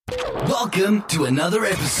Welcome to another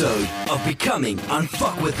episode of Becoming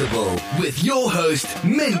Unfuckwithable with your host,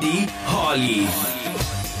 Mindy Harley.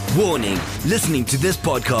 Warning, listening to this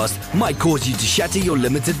podcast might cause you to shatter your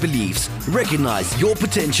limited beliefs, recognize your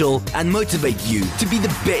potential, and motivate you to be the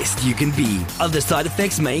best you can be. Other side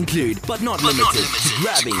effects may include, but not limited to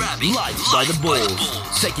grabbing life by the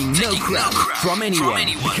balls, taking no crap from anyone,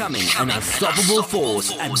 becoming an unstoppable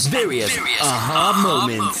force, and various aha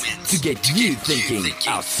moments to get you thinking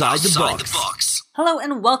outside the box. Hello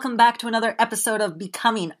and welcome back to another episode of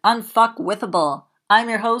Becoming Unfuckwithable. I'm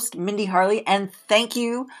your host, Mindy Harley, and thank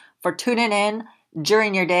you for tuning in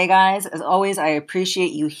during your day, guys. As always, I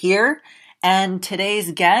appreciate you here. And today's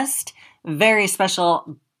guest, very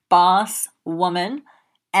special boss woman.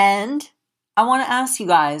 And I want to ask you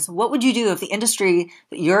guys, what would you do if the industry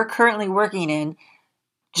that you're currently working in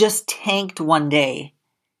just tanked one day?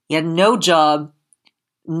 You had no job,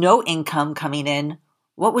 no income coming in.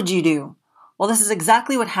 What would you do? Well, this is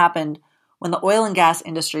exactly what happened when the oil and gas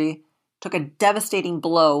industry took a devastating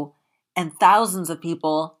blow and thousands of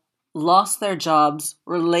people lost their jobs,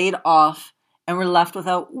 were laid off, and were left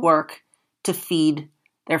without work to feed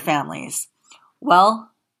their families.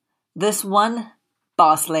 Well, this one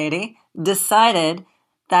boss lady decided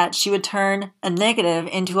that she would turn a negative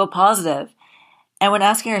into a positive. And when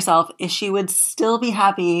asking herself if she would still be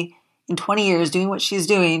happy in 20 years doing what she's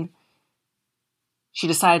doing, she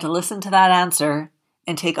decided to listen to that answer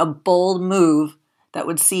and take a bold move that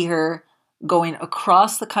would see her going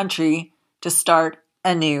across the country to start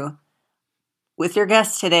anew. With your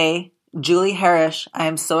guest today, Julie Harish, I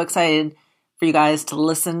am so excited for you guys to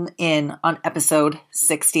listen in on episode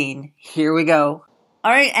 16. Here we go.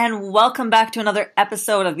 All right, and welcome back to another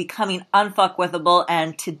episode of Becoming Unfuckwithable.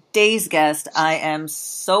 And today's guest, I am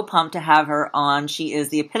so pumped to have her on. She is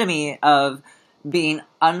the epitome of being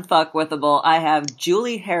unfuckwithable. I have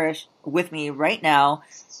Julie Harish with me right now,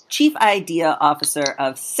 Chief Idea Officer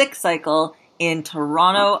of Six Cycle in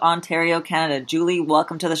Toronto, Ontario, Canada. Julie,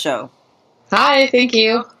 welcome to the show. Hi, thank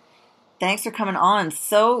you. Thanks for coming on.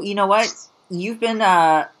 So, you know what? You've been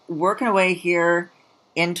working away here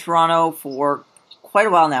in Toronto for quite a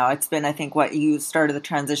while now. It's been, I think, you started the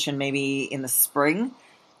transition maybe in the spring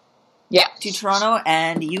to Toronto,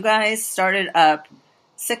 and you guys started up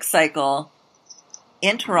Six Cycle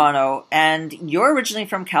in Toronto, and you're originally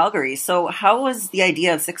from Calgary. So how was the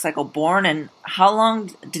idea of Six Cycle born, and how long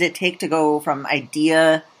did it take to go from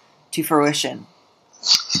idea to fruition?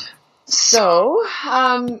 So,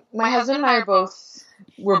 my husband and I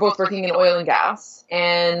were both working in oil and gas,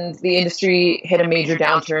 and the industry hit a major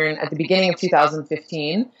downturn at the beginning of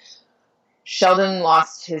 2015. Sheldon's my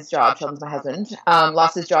husband,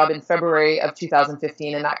 lost his job in February of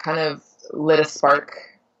 2015, and that kind of lit a spark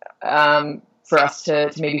for us to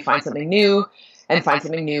maybe find something new and find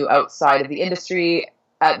something new outside of the industry.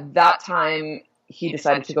 At that time, he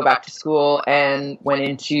decided to go back to school and went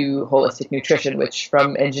into holistic nutrition, which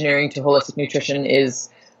from engineering to holistic nutrition is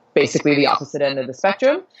basically the opposite end of the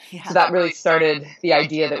spectrum. Yeah. So that really started the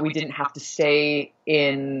idea that we didn't have to stay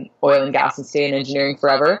in oil and gas and stay in engineering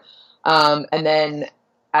forever. And then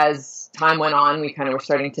as time went on, we kind of were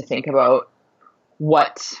starting to think about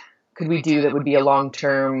what could we do that would be a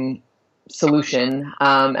long-term solution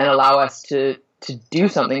and allow us to do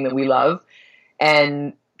something that we love.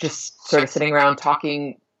 And just sort of sitting around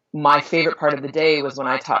talking, my favorite part of the day was when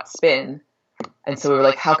I taught spin. And so we were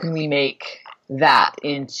like, how can we make that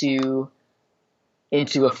into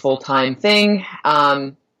a full-time thing?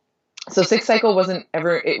 So Six Cycle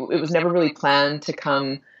it was never really planned to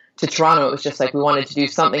come to Toronto. It was just like we wanted to do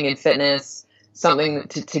something in fitness, something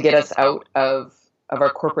to get us out of our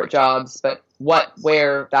corporate jobs, but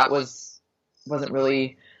where that wasn't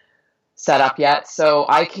really set up yet. So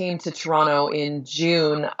I came to Toronto in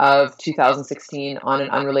June of 2016 on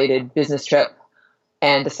an unrelated business trip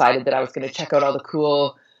and decided that I was going to check out all the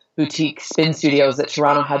cool boutique spin studios that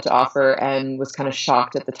Toronto had to offer, and was kind of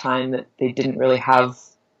shocked at the time that they didn't really have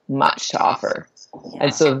much to offer. Yeah.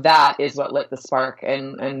 And so that is what lit the spark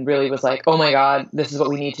and really was like, oh my God, this is what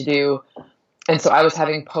we need to do. And so I was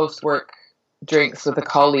having post-work drinks with a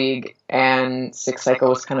colleague, and Six Cycle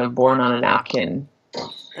was kind of born on a napkin.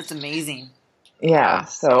 That's amazing. Yeah.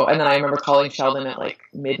 So, and then I remember calling Sheldon at like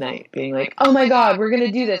midnight being like, oh my God, we're going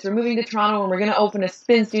to do this. We're moving to Toronto and we're going to open a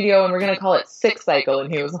spin studio and we're going to call it Six Cycle. And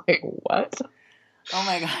he was like, what? Oh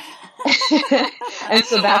my God. And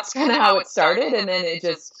so that's kind of how it started. And then it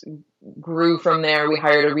just grew from there. We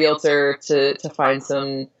hired a realtor to find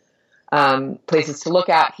some places to look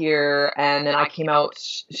at here. And then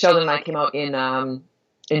Sheldon and I came out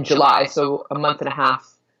in July. So a month and a half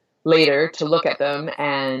later to look at them,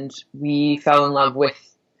 and we fell in love with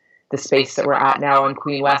the space that we're at now in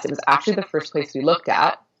Queen West. It was actually the first place we looked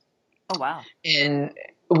at. Oh, wow. And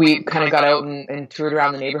we kind of got out and toured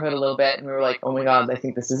around the neighborhood a little bit, and we were like, oh my God, I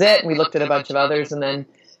think this is it. And we looked at a bunch of others and then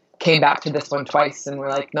came back to this one twice, and we're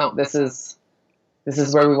like, no, this is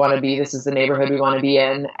where we want to be. This is the neighborhood we want to be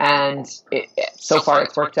in. And so far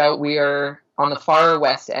it's worked out. We are on the far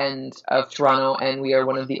west end of Toronto, and we are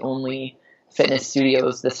one of the only fitness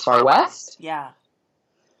studios this far west. Yeah.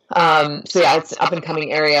 So yeah, it's an up and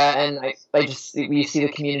coming area, and we see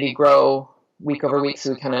the community grow week over week.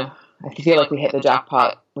 So I feel like we hit the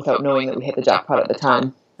jackpot without knowing that we hit the jackpot at the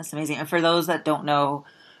time. That's amazing. And for those that don't know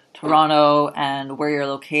Toronto and where you're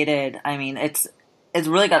located, I mean, it's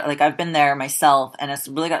really got, like, I've been there myself, and it's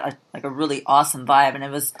really got a really awesome vibe.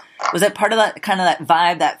 And was it part of that kind of that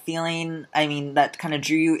vibe, that feeling, I mean, that kind of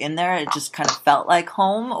drew you in there? It just kind of felt like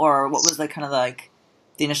home, or what was like kind of like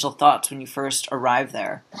the initial thoughts when you first arrived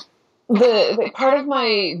there? The part of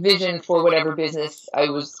my vision for whatever business I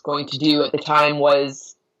was going to do at the time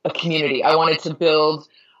was a community. I wanted to build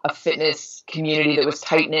a fitness community that was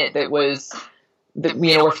tight knit,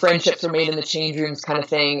 where friendships are made in the change rooms kind of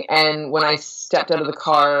thing. And when I stepped out of the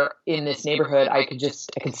car in this neighborhood, I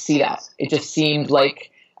could see that. It just seemed like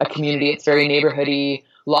a community. It's very neighborhoody,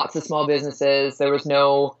 lots of small businesses. There was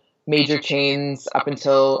no major chains up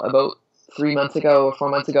until about 3 months ago or 4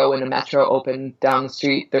 months ago when a Metro opened down the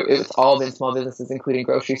street. It was all been small businesses, including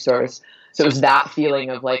grocery stores. So it was that feeling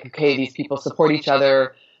of like, okay, these people support each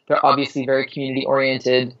other. They're obviously very community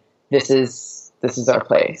oriented. This is our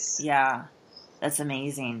place. Yeah, that's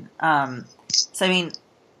amazing. So I mean,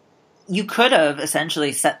 you could have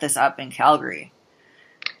essentially set this up in Calgary.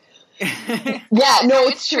 Yeah, no,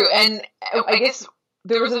 it's true. And I guess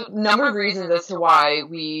there was a number of reasons as to why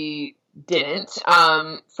we didn't.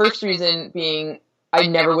 First reason being, I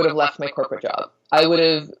never would have left my corporate job. I would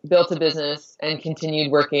have built a business and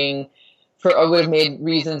continued working. I would have made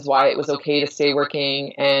reasons why it was okay to stay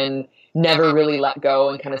working and never really let go,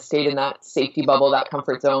 and kind of stayed in that safety bubble, that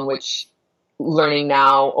comfort zone, which learning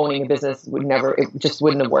now, owning a business it just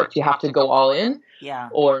wouldn't have worked. You have to go all in,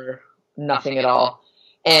 or nothing at all.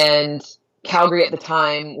 And Calgary at the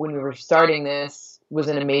time when we were starting this was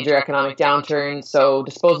in a major economic downturn. So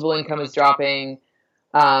disposable income is dropping.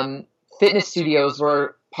 Fitness studios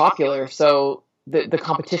were popular. So the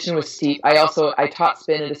competition was steep. I taught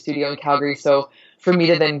spin at a studio in Calgary. So for me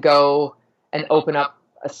to then go and open up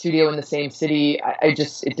a studio in the same city,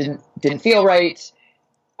 it didn't feel right.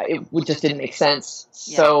 It just didn't make sense.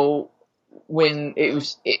 Yeah. So when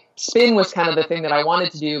spin was kind of the thing that I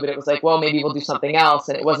wanted to do, but it was like, well, maybe we'll do something else.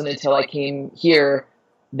 And it wasn't until I came here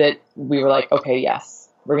that we were like, okay, yes,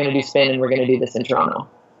 we're going to do spin, and we're going to do this in Toronto.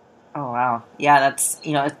 Oh, wow. Yeah, that's,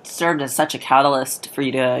 it served as such a catalyst for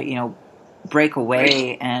you to, break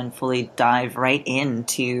away and fully dive right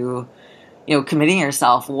into, committing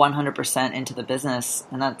yourself 100% into the business.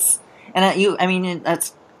 And that's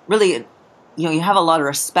really, you have a lot of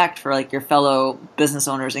respect for like your fellow business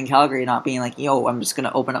owners in Calgary, not being like, I'm just going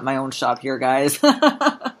to open up my own shop here, guys.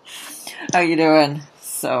 How you doing?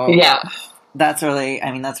 So yeah, that's really,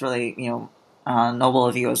 noble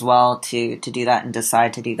of you as well to do that and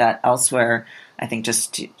decide to do that elsewhere. I think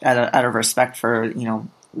just out of respect for,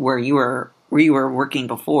 where you were working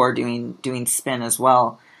before doing spin as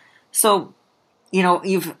well. So,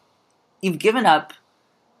 you've given up,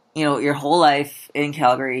 your whole life in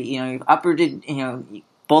Calgary. You've uprooted,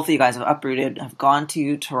 both of you guys have uprooted, have gone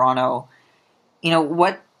to Toronto.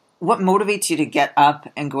 What motivates you to get up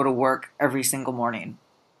and go to work every single morning?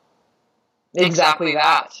 Exactly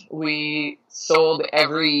that. We sold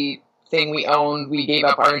everything we owned. We gave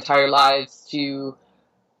up our entire lives to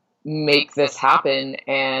make this happen.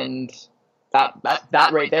 And that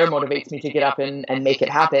right there motivates me to get up and make it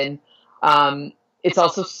happen. It's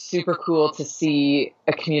also super cool to see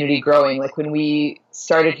a community growing. Like when we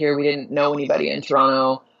started here, we didn't know anybody in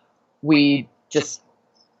Toronto. We just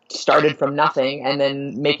started from nothing, and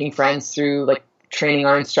then making friends through like training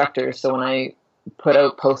our instructors. So when I put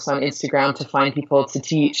out posts on Instagram to find people to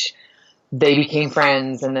teach, they became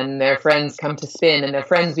friends, and then their friends come to spin, and their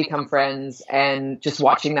friends become friends, and just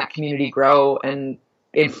watching that community grow and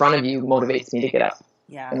in front of you motivates me to get up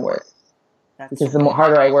and work. Because the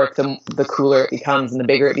harder I work, the cooler it becomes, and the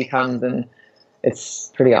bigger it becomes, and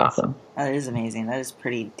it's pretty awesome. That is amazing. That is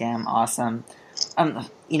pretty damn awesome. And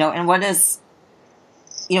what is,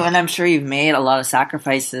 and I'm sure you've made a lot of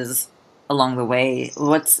sacrifices along the way.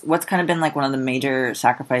 What's kind of been like one of the major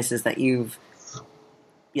sacrifices that you've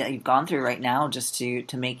gone through right now just to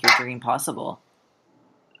make your dream possible?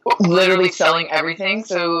 literally selling everything.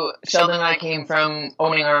 So Sheldon and I came from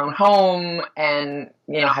owning our own home and,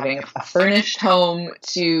 having a furnished home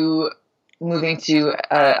to moving to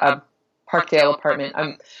a Parkdale apartment.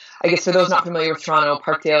 I guess for those not familiar with Toronto,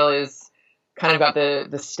 Parkdale is kind of got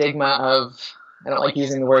the stigma of, I don't like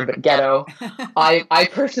using the word, but ghetto. I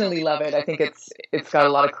personally love it. I think it's got a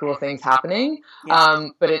lot of cool things happening. Yeah.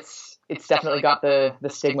 But it's definitely got the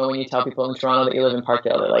stigma when you tell people in Toronto that you live in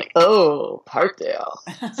Parkdale. They're like, oh, Parkdale.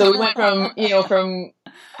 So we went from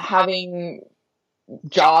having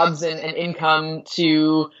jobs and income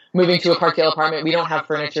to moving to a Parkdale apartment. We don't have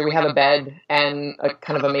furniture. We have a bed and a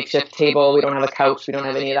kind of a makeshift table. We don't have a couch. We don't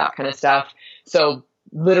have any of that kind of stuff. So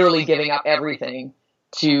literally giving up everything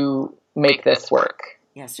to make this work.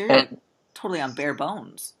 Yes, you're totally on bare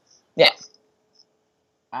bones. Yeah.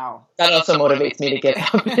 Wow. That also motivates me to get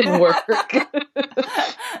up and work.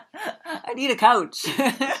 I need a couch.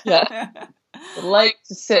 Yeah. I'd like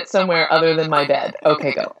to sit somewhere other than my bed.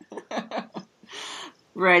 Okay, go.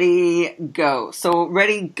 Ready, go. So,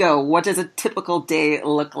 ready, go. What does a typical day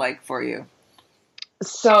look like for you?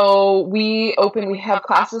 So, we have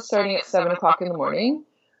classes starting at 7 o'clock in the morning.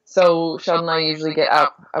 So, Sheldon and I usually get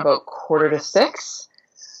up about 5:45.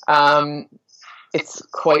 It's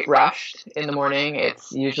quite rushed in the morning.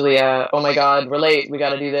 It's usually oh my God, we're late. We got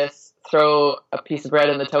to do this. Throw a piece of bread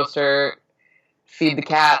in the toaster, feed the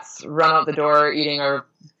cats, run out the door, eating our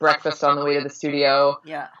breakfast on the way to the studio.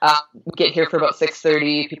 Yeah. We get here for about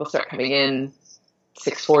 6:30. People start coming in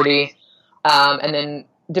 6:40. And then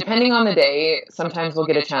depending on the day, sometimes we'll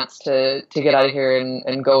get a chance to get out of here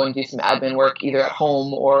and go and do some admin work either at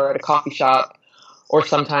home or at a coffee shop. Or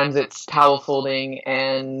sometimes it's towel folding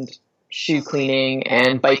and shoe cleaning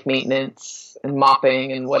and bike maintenance and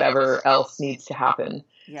mopping and whatever else needs to happen.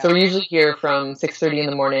 Yeah. So we're usually here from 6:30 in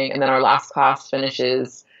the morning, and then our last class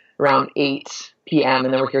finishes around 8 p.m.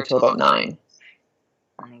 and then we're here till about 9.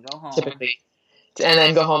 And you go home. Typically. And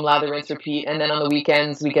then go home, lather, rinse, repeat. And then on the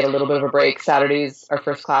weekends, we get a little bit of a break. Saturdays, our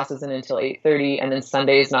first class isn't until 8:30, and then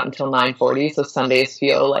Sundays not until 9:40. So Sundays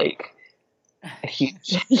feel like a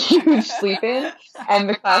huge sleep in. And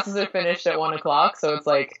the classes are finished at 1 o'clock, so it's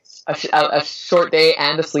like a short day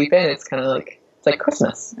and a sleep in. It's kind of like, it's like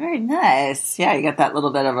Christmas. Very nice. Yeah, you get that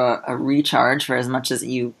little bit of a recharge for as much as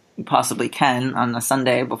you possibly can on a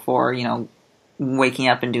Sunday before, waking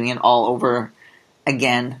up and doing it all over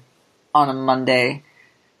again on a Monday.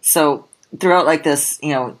 So throughout like this,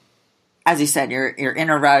 as you said, you're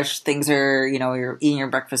in a rush. Things are, you're eating your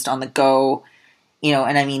breakfast on the go,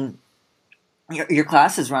 and I mean, your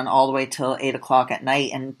classes run all the way till 8 o'clock at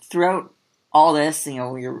night. And throughout all this,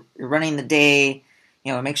 you're running the day,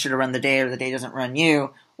 make sure to run the day or the day doesn't run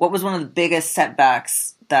you. What was one of the biggest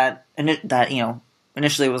setbacks that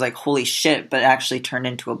initially was like, holy shit, but actually turned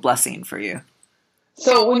into a blessing for you?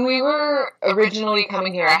 So when we were originally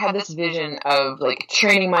coming here, I had this vision of like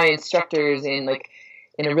training my instructors in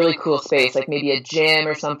a really cool space, like maybe a gym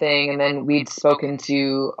or something. And then we'd spoken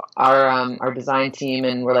to our design team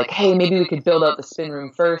and we're like, hey, maybe we could build out the spin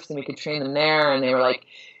room first and we could train them there. And they were like,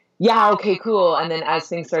 yeah, okay, cool. And then as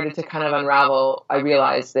things started to kind of unravel, I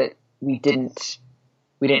realized that we didn't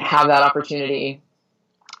have that opportunity.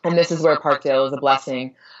 And this is where Parkdale is a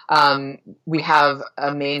blessing. We have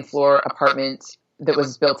a main floor apartment that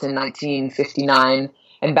was built in 1959.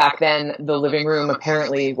 And back then, the living room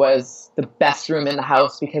apparently was the best room in the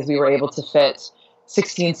house because we were able to fit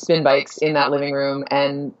 16 spin bikes in that living room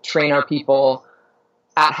and train our people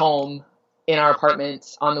at home in our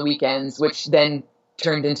apartment on the weekends, which then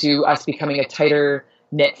turned into us becoming a tighter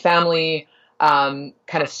knit family, kind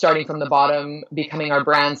of starting from the bottom, becoming our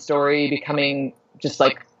brand story, becoming just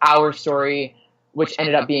like our story, which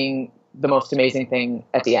ended up being the most amazing thing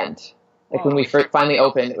at the end. Like when we finally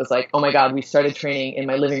opened, it was like, oh my God, we started training in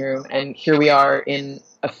my living room and here we are in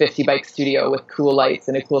a 50 bike studio with cool lights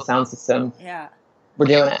and a cool sound system. Yeah. We're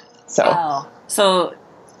doing it. So, wow. So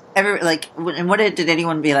and what did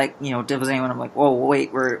anyone be like, was anyone like, whoa,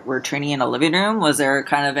 wait, we're training in a living room? Was there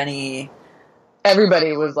kind of any?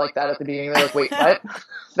 Everybody was like that at the beginning. They're like, wait, what?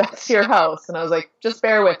 That's your house. And I was like, just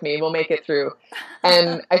bear with me. We'll make it through.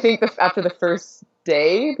 And I think after the first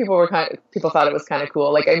day, people thought it was kind of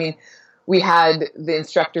cool. Like, I mean, we had the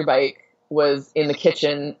instructor bike was in the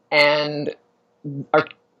kitchen and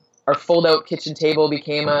our fold out kitchen table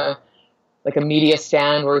became a media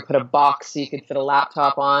stand where we put a box so you could fit a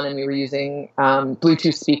laptop on, and we were using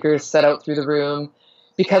Bluetooth speakers set out through the room.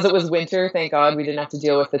 Because it was winter, thank God, we didn't have to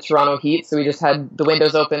deal with the Toronto heat, so we just had the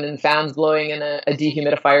windows open and fans blowing and a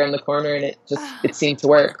dehumidifier in the corner, and it seemed to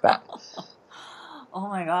work. But oh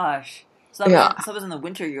my gosh. So that was in the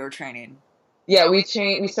winter you were training. Yeah, we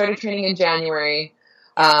started training in January.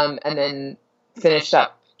 and then finished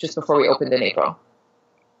up just before we opened in April.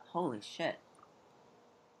 Holy shit.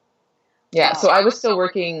 Yeah, Wow. so I was still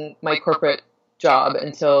working my corporate job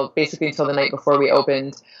until the night before we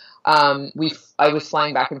opened. I was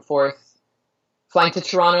flying back and forth, flying to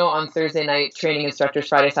Toronto on Thursday night, training instructors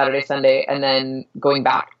Friday, Saturday, Sunday, and then going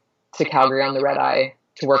back to Calgary on the red eye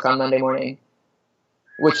to work on Monday morning,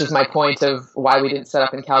 which is my point of why we didn't set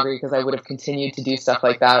up in Calgary, because I would have continued to do stuff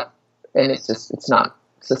like that, and it's not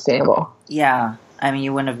sustainable. Yeah. I mean,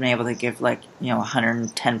 you wouldn't have been able to give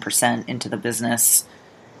 110% into the business.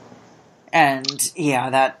 And yeah,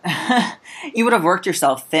 that you would have worked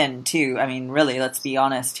yourself thin too. I mean, really, let's be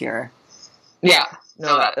honest here. Yeah,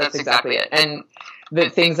 no, that's exactly it. And the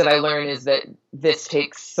things that I learned is that this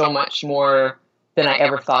takes so much more than I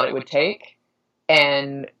ever thought it would take.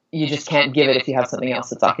 And you just can't give it if you have something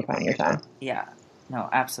else that's occupying your time. Yeah, no,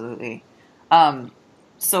 absolutely.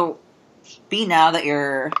 So be now that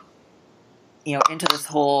you're, into this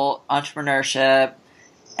whole entrepreneurship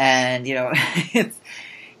and, it's,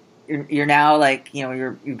 you're now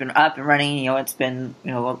you've been up and running, it's been,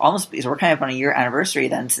 almost, we're kind of on a year anniversary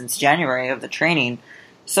then since January of the training.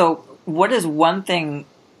 So what is one thing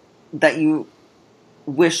that you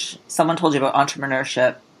wish someone told you about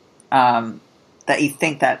entrepreneurship, that you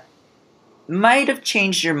think that might have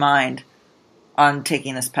changed your mind on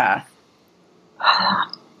taking this path?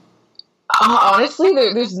 Honestly,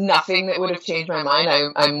 there's nothing that would have changed my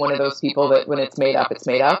mind. I'm one of those people that when it's made up,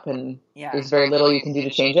 and there's very little you can do to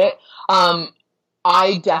change it.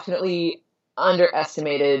 I definitely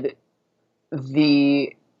underestimated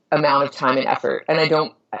the amount of time and effort, and I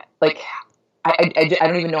don't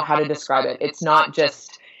even know how to describe it. It's not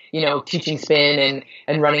just teaching spin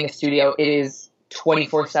and running a studio. It is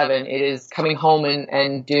 24/7. It is coming home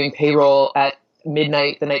and doing payroll at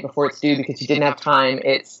midnight the night before it's due because you didn't have time.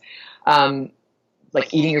 It's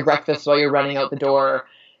eating your breakfast while you're running out the door.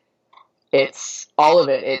 It's all of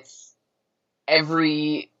it. It's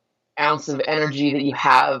every ounce of energy that you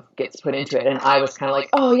have gets put into it. And I was kind of like,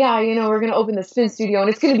 oh yeah, we're going to open the spin studio and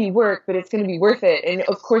it's going to be work, but it's going to be worth it. And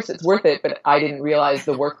of course it's worth it, but I didn't realize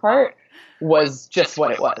the work part was just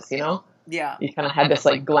what it was, Yeah. You kind of had this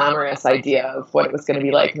glamorous idea of what it was going to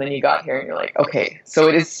be like. And then you got here and you're like, okay, so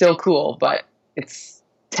it is still cool, but it's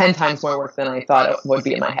 10 times more work than I thought it would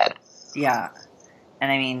be in my head. Yeah.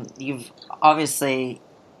 And I mean, you've obviously,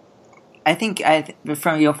 I think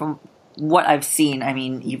from what I've seen, I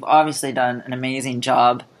mean, you've obviously done an amazing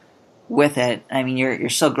job with it. I mean, you're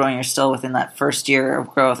still growing, you're still within that first year of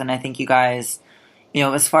growth. And I think you guys,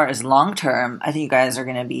 as far as long term, I think you guys are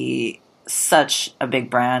going to be such a big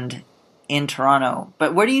brand in Toronto.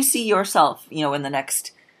 But where do you see yourself, in the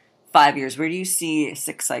next 5 years? Where do you see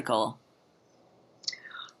Six Cycle?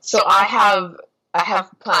 So I have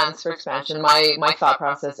plans for expansion. My thought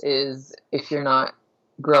process is if you're not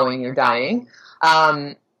growing, you're dying.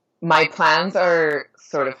 My plans are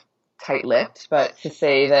sort of tight-lipped, but to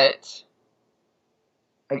say that,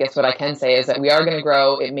 I guess what I can say is that we are going to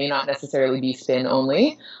grow. It may not necessarily be spin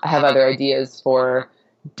only. I have other ideas for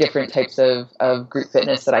different types of group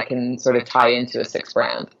fitness that I can sort of tie into a Six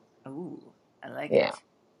brand. Ooh, I like it.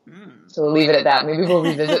 So we'll leave it at that. Maybe we'll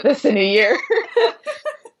revisit this in a year.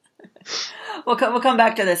 We'll come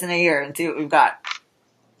back to this in a year and see what we've got.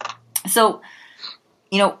 So,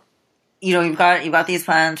 you've got these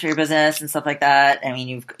plans for your business and stuff like that. I mean,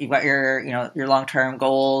 you've got your long-term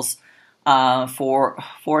goals for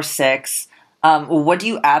Six. What do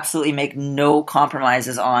you absolutely make no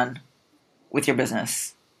compromises on with your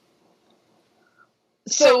business?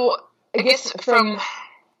 So I guess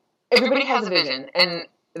everybody has a vision, and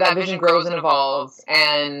that vision grows and evolves,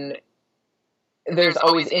 and there's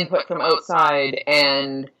always input from outside,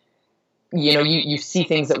 and you see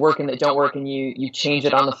things that work and that don't work, and you change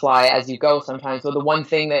it on the fly as you go sometimes. So the one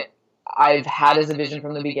thing that I've had as a vision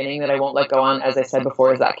from the beginning that I won't let go on, as I said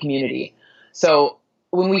before, is that community. So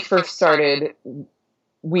when we first started,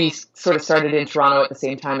 we sort of started in Toronto at the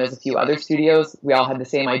same time as a few other studios. We all had the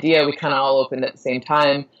same idea. We kind of all opened at the same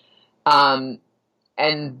time.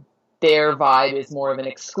 And their vibe is more of an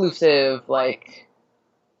exclusive,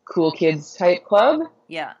 cool kids type club.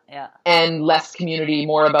 Yeah. And less community,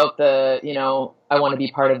 more about the, I want to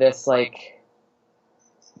be part of this,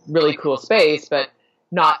 really cool space, but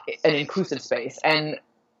not an inclusive space. And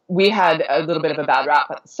we had a little bit of a bad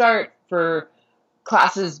rap at the start for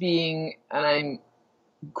classes being, and I'm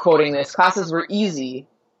quoting this, classes were easy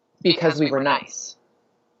because we were nice.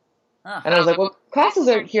 And I was like, well, classes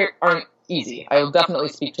aren't easy. I will definitely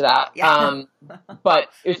speak to that. Yeah. But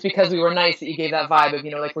it's because we were nice that you gave that vibe of,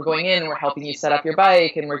 we're going in and we're helping you set up your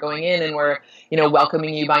bike, and we're going in and we're,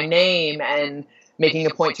 welcoming you by name and making a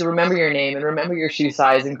point to remember your name and remember your shoe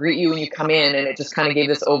size and greet you when you come in. And it just kind of gave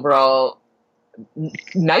this overall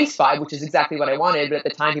nice vibe, which is exactly what I wanted. But at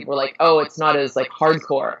the time, people were like, oh, it's not as like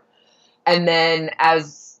hardcore. And then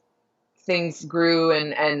as things grew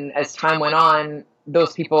and as time went on,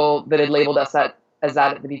 those people that had labeled us as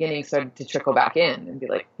that at the beginning started to trickle back in and be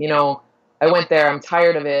like, you know, I went there. I'm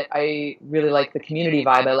tired of it. I really like the community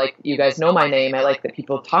vibe. I like you guys know my name. I like that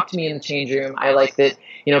people talk to me in the change room. I like that,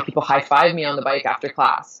 you know, people high five me on the bike after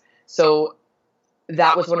class. So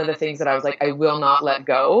that was one of the things that I was like, I will not let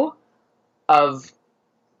go of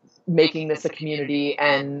making this a community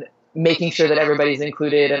and making sure that everybody's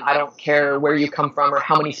included. And I don't care where you come from or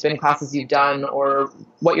how many spin classes you've done or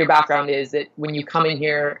what your background is, that when you come in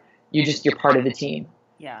here, you're part of the team.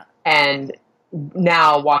 Yeah. And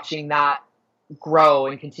now watching that grow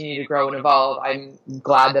and continue to grow and evolve, I'm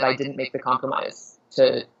glad that I didn't make the compromise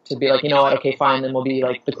to be like, you know what, okay, fine, then we'll be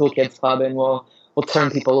like the cool kids club and we'll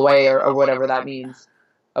turn people away or whatever that means.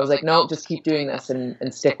 I was like, no, just keep doing this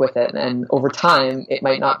and stick with it. And over time, it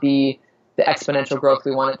might not be the exponential growth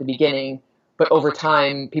we want at the beginning, but over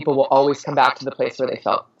time, people will always come back to the place where they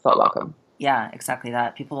felt welcome. Yeah, exactly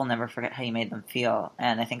that. People will never forget how you made them feel.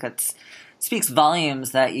 And I think it speaks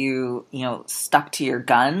volumes that you stuck to your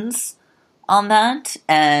guns on that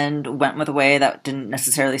and went with a way that didn't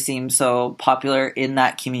necessarily seem so popular in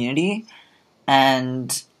that community.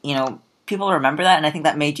 And, you know, people remember that. And I think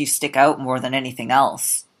that made you stick out more than anything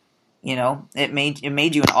else. You know, it made you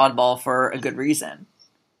an oddball for a good reason.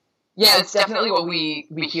 Yeah, it's definitely what we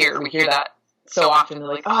hear. We hear that so often. They're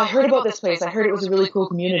like, oh, I heard about this place. I heard it was a really cool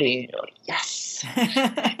community. And you're like, yes,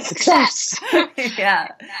 success. Yeah.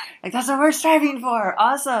 Like, that's what we're striving for.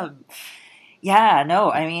 Awesome. Yeah,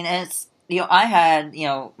 no, I mean, it's, I had,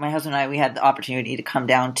 my husband and I, we had the opportunity to come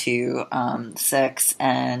down to Six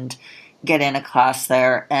and get in a class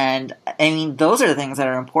there. And I mean, those are the things that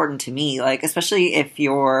are important to me, like, especially if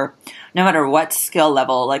you're, no matter what skill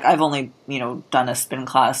level, like I've only, done a spin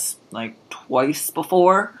class like twice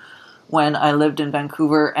before when I lived in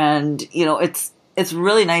Vancouver. And, it's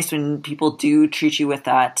really nice when people do treat you with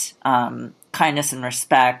that kindness and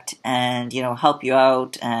respect and, help you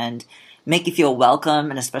out and make you feel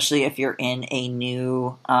welcome. And especially if you're in a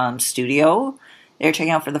new studio they're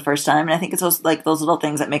checking out for the first time. And I think it's those little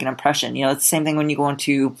things that make an impression. It's the same thing when you go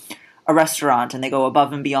into a restaurant and they go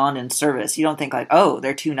above and beyond in service. You don't think like, oh,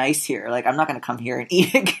 they're too nice here. Like, I'm not going to come here and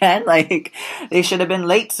eat again. Like, they should have been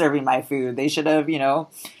late serving my food. They should have,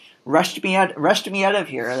 rushed me out of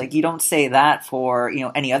here. Like, you don't say that for,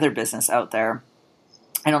 any other business out there.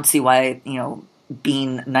 I don't see why,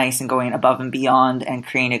 being nice and going above and beyond and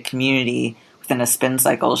creating a community within a spin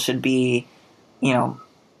cycle should be,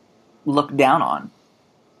 looked down on.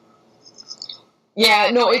 Yeah,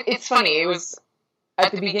 no, it's funny. It was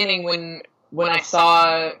at the beginning when I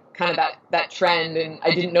saw kind of that trend and I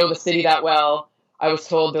didn't know the city that well. I was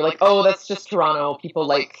told, they're like, oh, that's just Toronto. People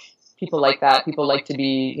like that. People like to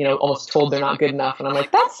be, almost told they're not good enough. And I'm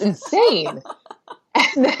like, that's insane.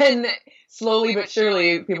 And then slowly but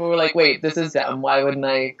surely people were like, wait, this is dumb. Why wouldn't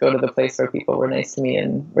I go to the place where people were nice to me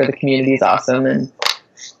and where the community is awesome? And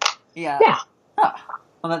yeah. Oh.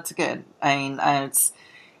 Well, that's good. I mean, I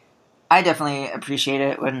definitely appreciate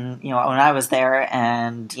it when I was there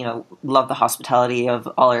and, love the hospitality of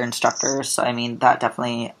all our instructors. So, I mean, that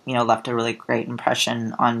definitely, left a really great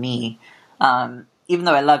impression on me, even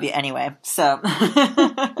though I love you anyway. So,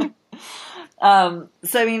 I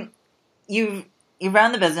mean, you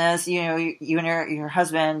ran the business, you and your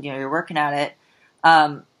husband, you're working at it.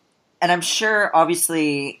 And I'm sure,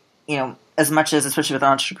 obviously, as much as, especially with an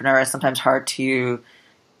entrepreneur, it's sometimes hard to,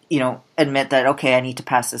 admit that, okay, I need to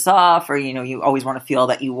pass this off, or, you always want to feel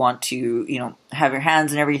that you want to, have your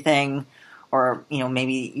hands in everything, or,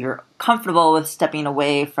 maybe you're comfortable with stepping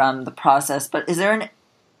away from the process. But is there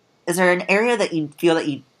an area that you feel that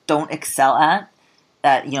you don't excel at,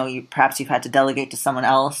 that, perhaps you've had to delegate to someone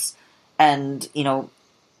else? And,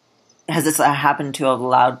 has this happened to have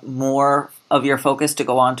allowed more of your focus to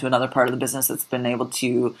go on to another part of the business that's been able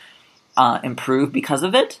to improve because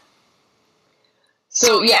of it?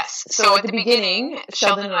 So yes. So at the beginning,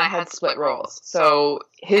 Sheldon and I had split roles. So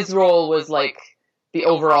his role was like the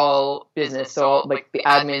overall business. So like the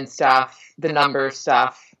admin stuff, the numbers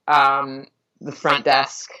stuff, the front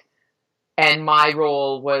desk. And my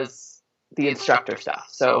role was the instructor stuff.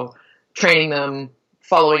 So training them,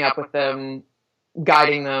 following up with them,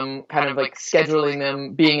 guiding them, kind of like scheduling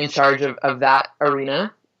them, being in charge of that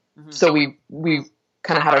arena. Mm-hmm. So we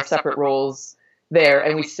kind of had our separate roles there,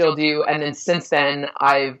 and we still do. And then since then,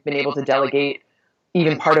 I've been able to delegate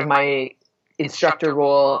even part of my instructor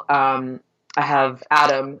role. I have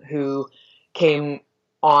Adam, who came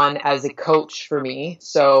on as a coach for me.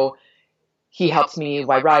 So he helps me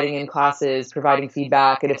while riding in classes, providing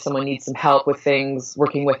feedback, and if someone needs some help with things,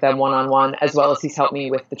 working with them one-on-one, as well as he's helped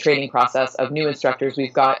me with the training process of new instructors.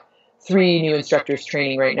 We've got 3 new instructors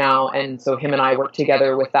training right now, and so him and I work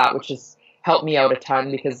together with that, which has helped me out a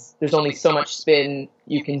ton because there's only so much spin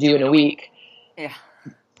you can do in a week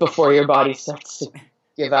before your body starts to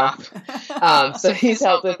give up. So he's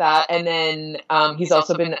helped with that. And then he's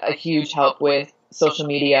also been a huge help with social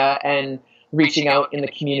media and reaching out in the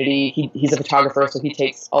community. He's a photographer, so he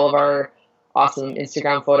takes all of our awesome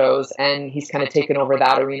Instagram photos, and he's kind of taken over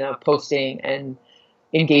that arena of posting and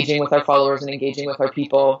engaging with our followers and engaging with our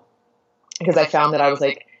people. Because I found that I was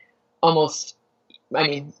like almost, I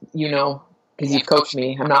mean, because you've coached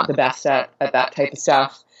me, I'm not the best at that type of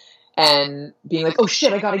stuff. And being like, oh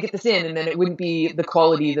shit, I got to get this in. And then it wouldn't be the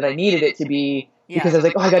quality that I needed it to be because I was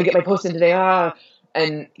like, oh, I got to get my post in today.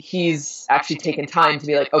 And he's actually taken time to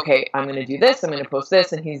be like, okay, I'm going to do this. I'm going to post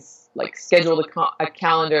this. And he's like scheduled a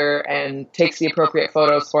calendar and takes the appropriate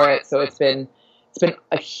photos for it. So it's been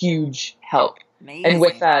a huge help. Amazing. And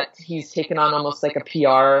with that, he's taken on almost like a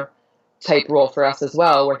PR type role for us as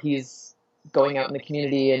well, where he's going out in the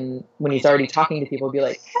community and when he's already talking to people, be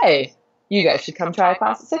like, hey, you guys should come try a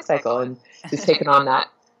class at Six Cycle. And he's taken on that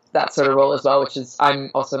sort of role as well, which is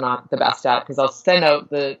I'm also not the best at, because I'll send out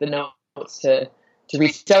the notes to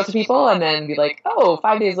reach out to people and then be like, oh,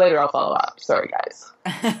 5 days later I'll follow up. Sorry, guys.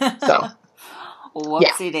 So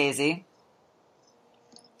whoopsie daisy.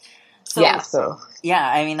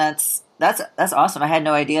 I mean that's awesome. I had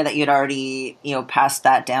no idea that you'd already passed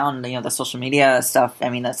that down. The social media stuff. I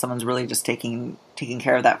mean that someone's really just taking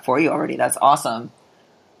care of that for you already. That's awesome.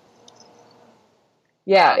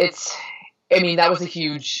 Yeah, that was a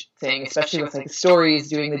huge thing, especially with like the stories,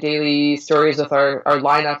 doing the daily stories with our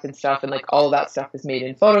lineup and stuff, and like all of that stuff is made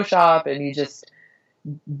in Photoshop, and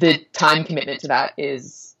the time commitment to that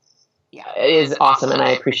is awesome, and I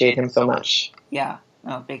appreciate him so much. Yeah,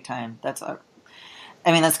 big time. That's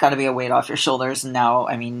got to be a weight off your shoulders, and now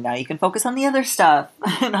you can focus on the other stuff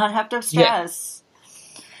and not have to stress.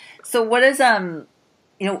 Yeah. So what is and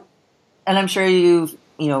I'm sure you've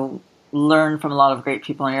learn from a lot of great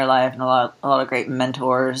people in your life and a lot of great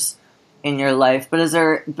mentors in your life. But has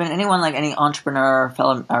there been anyone, like any entrepreneur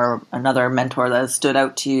or another mentor that has stood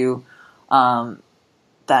out to you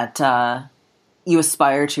that you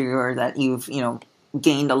aspire to, or that you've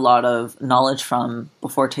gained a lot of knowledge from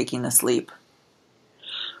before taking this leap?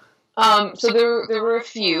 So there were a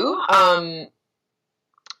few. The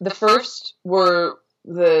first were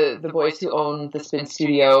the boys who owned the spin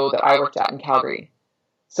studio that I worked at in Calgary.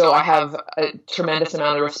 So I have a tremendous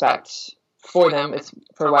amount of respect for them. It's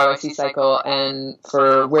for YYC Cycle and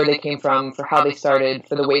for where they came from, for how they started,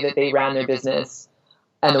 for the way that they ran their business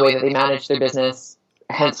and the way that they managed their business.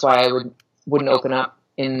 Hence why I wouldn't open up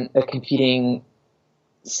in a competing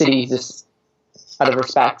city just out of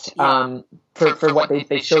respect. For what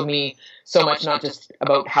they showed me so much, not just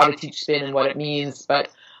about how to teach spin and what it means, but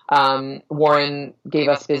Warren gave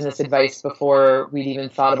us business advice before we'd even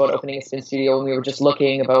thought about opening a spin studio, and we were just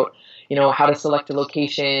looking about, how to select a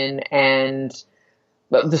location, and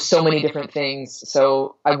there's so many different things.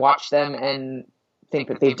 So I watch them and think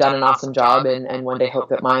that they've done an awesome job, and one day hope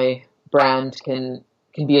that my brand can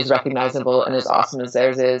be as recognizable and as awesome as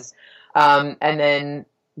theirs is. And then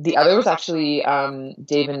the other was actually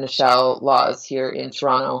Dave and Michelle Laws here in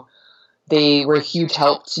Toronto. They were a huge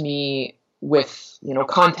help to me with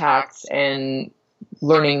contacts and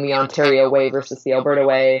learning the Ontario way versus the Alberta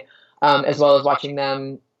way, as well as watching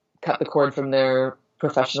them cut the cord from their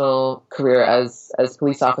professional career as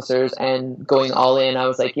police officers and going all in. I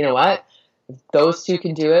was like, you know what? If those two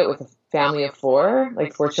can do it with a family of 4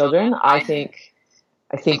 children, I think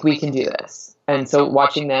we can do this. And so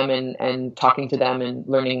watching them and talking to them and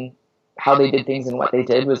learning how they did things and what they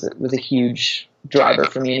did was a huge driver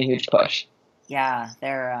for me and a huge push. Yeah,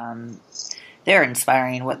 they're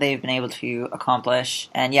inspiring what they've been able to accomplish,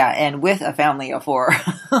 and with a family of 4.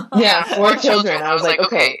 4 children. I was like,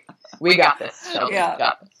 okay, we got this. Shelby.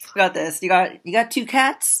 Yeah, got this. You got 2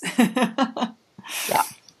 cats. Yeah,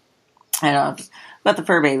 I know about the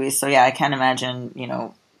fur babies. So I can't imagine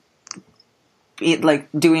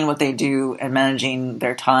doing what they do and managing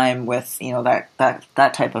their time with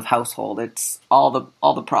that type of household. It's all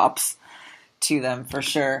the props to them for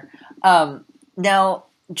sure. Now,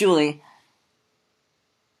 Julie,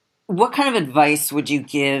 what kind of advice would you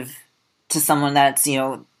give to someone that's,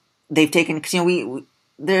 they've taken, because,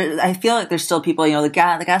 I feel like there's still people, the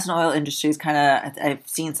gas and oil industry is kind of, I've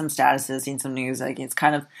seen some statuses, seen some news, like it's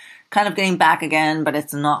kind of getting back again, but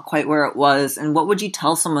it's not quite where it was. And what would you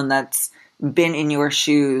tell someone that's, been in your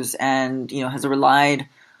shoes and, you know, has relied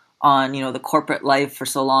on, you know, the corporate life for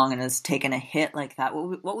so long and has taken a hit like that,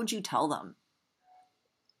 what would you tell them?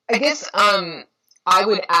 I guess I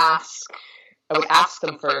would ask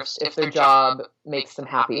them first if their job makes them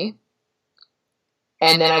happy.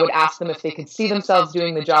 And then I would ask them if they could see themselves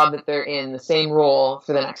doing the job that they're in, the same role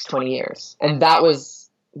for the next 20 years. And that was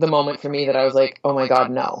the moment for me that I was like, oh my God,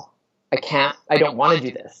 no, I don't want to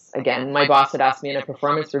do this again. My boss had asked me in a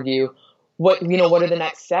performance review, what are the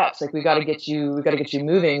next steps? Like, we got to get you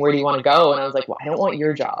moving. Where do you want to go? And I was like, well, I don't want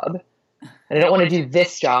your job. And I don't want to do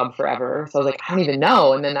this job forever. So I was like, I don't even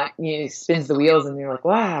know. And then that spins the wheels and you're like,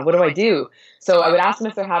 wow, what do I do? So I would ask them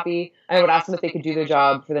if they're happy. And I would ask them if they could do their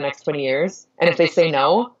job for the next 20 years. And if they say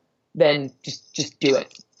no, then just do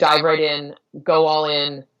it. Dive right in, go all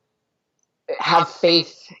in, have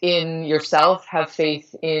faith in yourself, have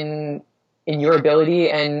faith in your ability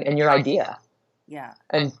and your idea. Yeah.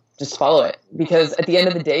 And just follow it. Because at the end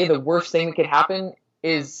of the day, the worst thing that could happen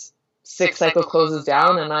is 6 cycle closes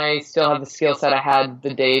down and I still have the skill set I had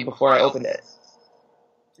the day before I opened it.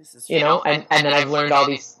 And then I've learned all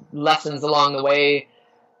these lessons along the way,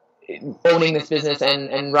 owning this business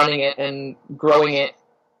and running it and growing it.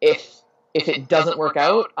 If it doesn't work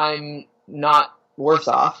out, I'm not worse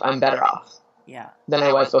off. I'm better off. Yeah. Than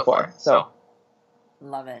I was before. So.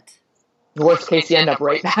 Love it. The worst case, you end up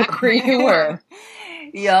right back where you were.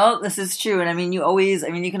 Yeah, this is true. And I mean, you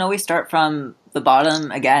can always start from the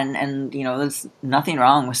bottom again. And, you know, there's nothing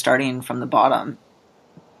wrong with starting from the bottom.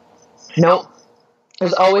 No.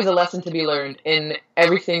 There's always a lesson to be learned in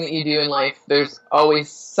everything that you do in life. There's always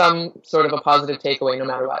some sort of a positive takeaway no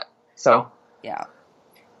matter what. So. Yeah.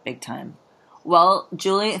 Big time. Well,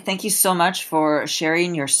 Julie, thank you so much for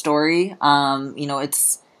sharing your story.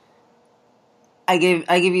 I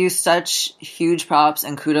give you such huge props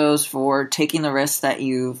and kudos for taking the risks that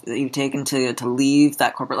you've taken to leave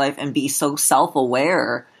that corporate life and be so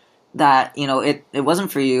self-aware that, you know, it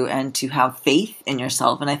wasn't for you, and to have faith in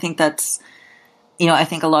yourself. And I think that's, you know, I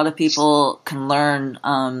think a lot of people can learn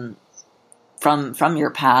from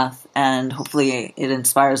your path, and hopefully it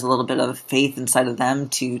inspires a little bit of faith inside of them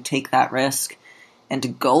to take that risk and to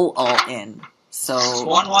go all in. So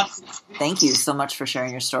thank you so much for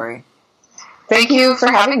sharing your story. Thank you for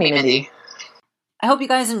having me, Mindy. I hope you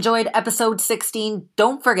guys enjoyed episode 16.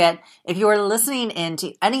 Don't forget, if you are listening in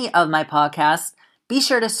to any of my podcasts, be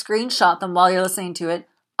sure to screenshot them while you're listening to it,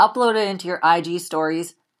 upload it into your IG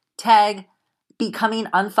stories, tag Becoming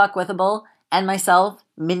Unfuckwithable and myself,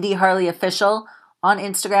 Mindy Harley Official, on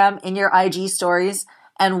Instagram in your IG stories,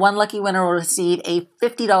 and one lucky winner will receive a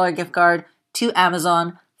 $50 gift card to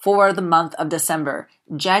Amazon for the month of December.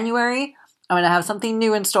 January, I'm going to have something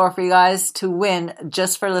new in store for you guys to win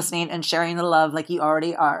just for listening and sharing the love like you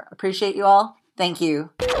already are. Appreciate you all. Thank you.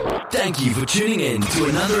 Thank you for tuning in to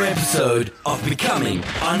another episode of Becoming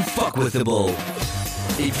Unfuckwithable.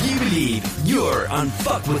 If you believe you're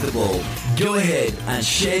unfuckwithable, go ahead and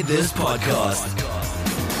share this podcast.